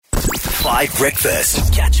5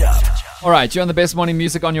 Breakfast. Catch up. All right, you're on the best morning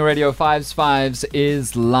music on your radio. Fives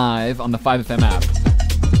is live on the 5FM app.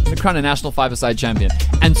 The crown a national five-a-side champion.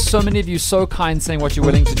 And so many of you so kind saying what you're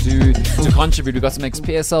willing to do to contribute. We've got some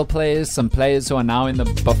ex-PSL players, some players who are now in the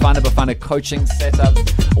Bafana coaching setup.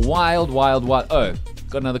 Wild. Oh,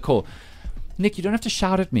 got another call. Nick, you don't have to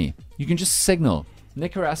shout at me. You can just signal.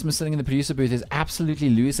 Nick Erasmus sitting in the producer booth is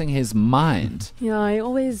absolutely losing his mind. Yeah, I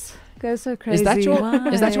always go so crazy. Is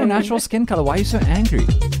that your natural skin color? Why are you so angry?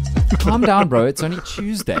 Calm down, bro. It's only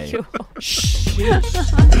Tuesday. Shh.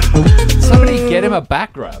 Somebody get him a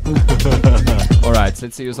back rub. All right,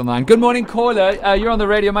 let's see who's online. Good morning, caller. You're on the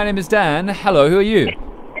radio. My name is Dan. Hello, who are you?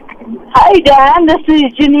 Hi, Dan. This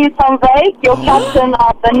is Janine Van Wyk, your captain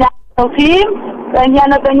of the national team.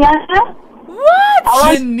 Banyana. What?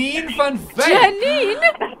 Janine Van Wyk.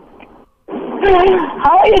 Janine?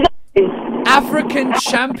 How are you guys? African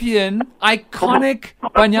champion, iconic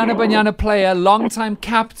Banyana player, long-time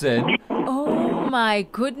captain. Oh, my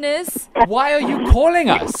goodness. Why are you calling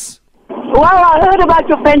us? Well, I heard about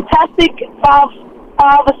your fantastic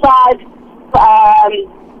five-a-side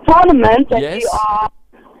tournament that Yes. you are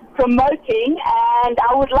promoting, and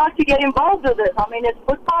I would like to get involved with this. I mean, it's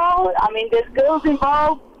football. I mean, there's girls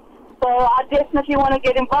involved. So I definitely want to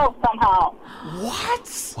get involved somehow.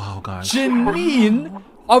 What? Wow, guys. Janine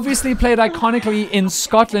obviously played iconically in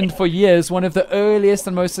Scotland for years, one of the earliest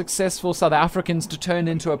and most successful South Africans to turn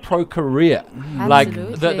into a pro career, like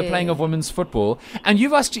the playing of women's football. And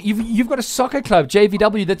you've got a soccer club,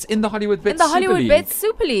 JVW, that's in the Hollywood Bets Super League. In the Hollywood Bets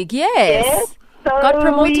Super League, yes. So Got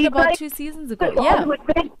promoted we about play 2 seasons ago. the Yeah. Hollywood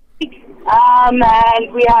Bets League,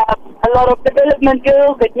 and we have a lot of development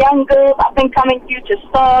girls and young girls, I think coming future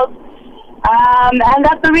stars. And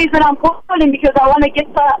that's the reason I'm calling, because I want to get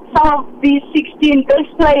some of these 16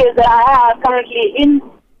 best players that I have currently in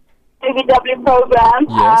the JVW program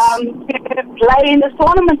to play in this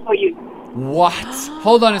tournament for you. What?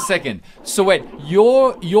 Hold on a second. So wait,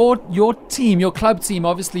 your team, your club team,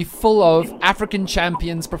 obviously full of African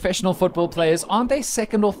champions, professional football players. Aren't they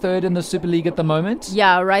second or third in the Super League at the moment?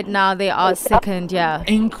 Yeah, right now they are second, yeah.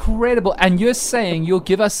 Incredible. And you're saying you'll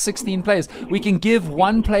give us 16 players. We can give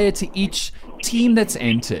one player to each team that's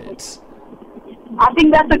entered. I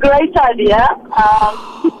think that's a great idea.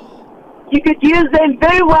 You could use them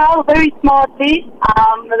very well, very smartly.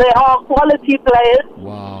 They are quality players.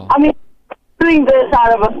 Wow. I mean, doing this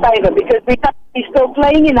out of a favor because we're still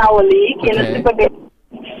playing in our league in the Super League.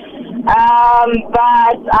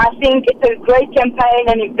 But I think it's a great campaign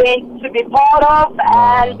and event to be part of,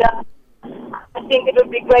 and I think it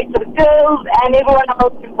would be great for the girls and everyone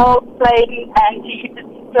else involved playing, and to use the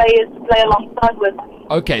players to play alongside with.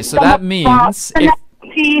 Okay, so that means so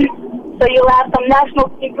you'll have some national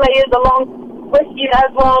team players along with you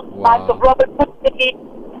as well, like Robert Putti,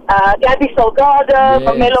 Gabby Salgado,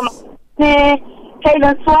 Pamela.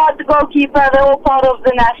 Kaylin Swart, the goalkeeper, they're all part of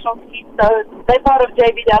the national team, so they're part of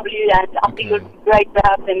JVW, and I think it would be great to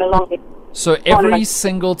have them along. So every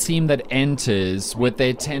single team that enters with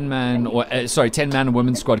their 10-man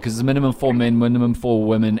women's squad, because it's minimum 4 men, minimum 4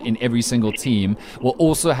 women in every single team, will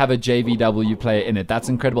also have a JVW player in it. That's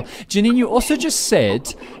incredible. Janine, you also just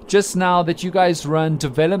said just now that you guys run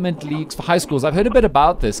development leagues for high schools. I've heard a bit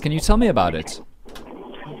about this. Can you tell me about it?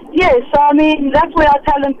 Yes, I mean, that's where our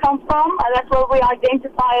talent comes from. That's where we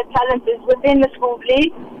identify our talent is within the school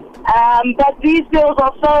league. But these girls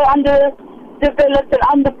are so underdeveloped and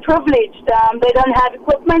underprivileged. They don't have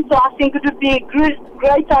equipment, so I think it would be a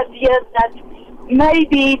great idea that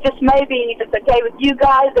maybe, just maybe, if it's okay with you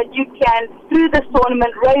guys, that you can, through this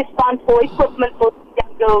tournament, raise funds for equipment for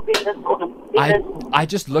young girls in this tournament. I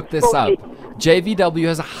just looked this up. JVW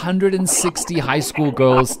has 160 high school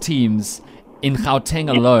girls teams in Gauteng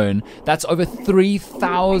alone. That's over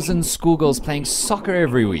 3,000 schoolgirls playing soccer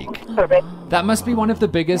every week. Correct. That must be one of the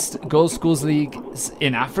biggest girls' schools leagues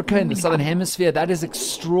in Africa, in the Southern Hemisphere. That is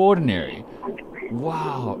extraordinary.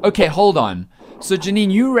 Wow. Okay, hold on. So,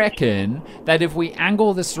 Janine, you reckon that if we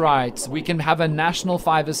angle this right, we can have a national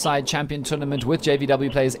five-a-side champion tournament with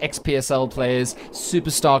JVW players, ex-PSL players,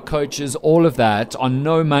 superstar coaches, all of that on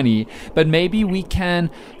no money, but maybe we can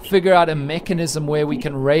figure out a mechanism where we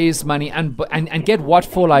can raise money and get what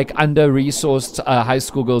for, like, under-resourced high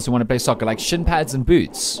school girls who want to play soccer, like shin pads and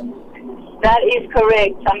boots. That is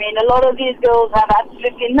correct. I mean, a lot of these girls have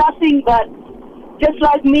absolutely nothing but just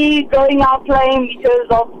like me, going out playing because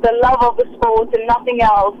of the love of the sport and nothing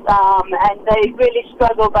else, and they really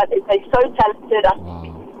struggle, but they're so talented.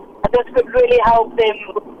 This could really help them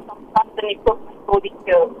with some equipment for these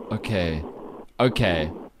girls.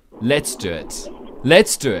 Okay, let's do it.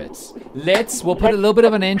 Let's do it. We'll put a little bit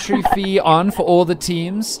of an entry fee on for all the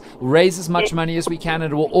teams. We'll raise as much money as we can,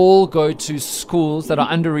 and it will all go to schools that are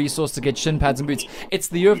under-resourced to get shin pads and boots. It's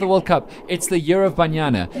the year of the World Cup. It's the year of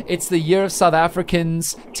Banyana. It's the year of South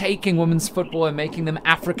Africans taking women's football and making them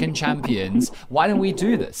African champions. Why don't we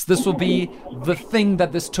do this? This will be the thing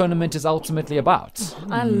that this tournament is ultimately about.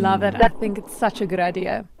 I love it. I think it's such a good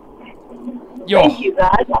idea. Thank you,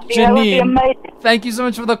 guys. I think that would be Janine, amazing. thank you so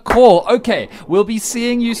much for the call. Okay, we'll be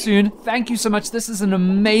seeing you soon. Thank you so much. This is an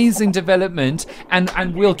amazing development, and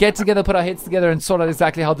we'll get together, put our heads together, and sort out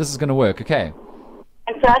exactly how this is going to work, okay?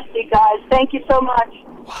 Fantastic, guys. Thank you so much.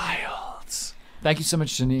 Wild. Thank you so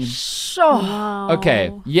much, Janine. Sure.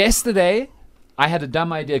 Okay, yesterday I had a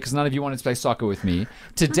dumb idea because none of you wanted to play soccer with me.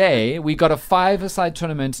 Today, we got a 5-a-side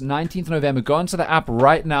tournament, 19th November. Go onto the app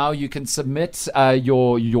right now. You can submit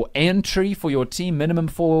your entry for your team, minimum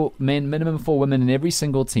 4 men, minimum 4 women in every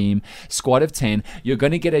single team, squad of 10. You're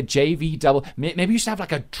going to get a JV double. Maybe you should have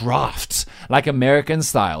like a draft, like American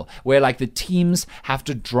style, where like the teams have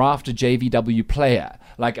to draft a JVW player,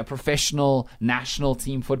 like a professional national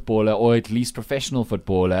team footballer or at least professional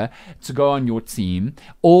footballer to go on your team.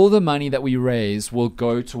 All the money that we raise will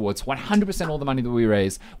go towards 100%. All the money that we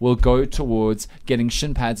raise will go towards getting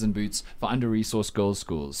shin pads and boots for under-resourced girls'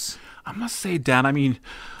 schools. I must say, Dan, I mean,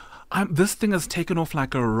 this thing has taken off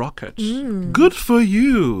like a rocket. Good for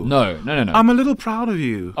you. No. I'm a little proud of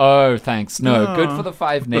you. Oh, thanks. No, Yeah. good for the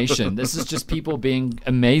Five Nation. This is just people being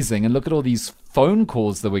amazing. And look at all these phone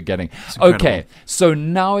calls that we're getting. incredible. Okay, so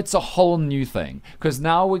now it's a whole new thing. Because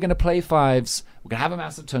now we're going to play fives. We're going to have a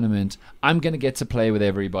massive tournament. I'm going to get to play with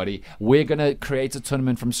everybody. We're going to create a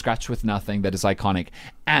tournament from scratch with nothing that is iconic.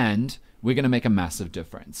 And we're going to make a massive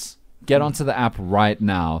difference. Get onto the app right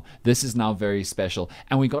now. This is now very special.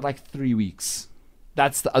 And we got like 3 weeks.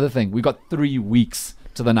 That's the other thing. We got 3 weeks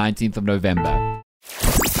to the 19th of November.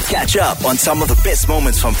 Catch up on some of the best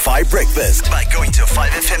moments from 5 Breakfast by going to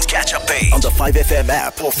 5FM's catch-up page on the 5FM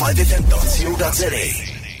app or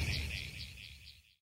 5FM.co.za.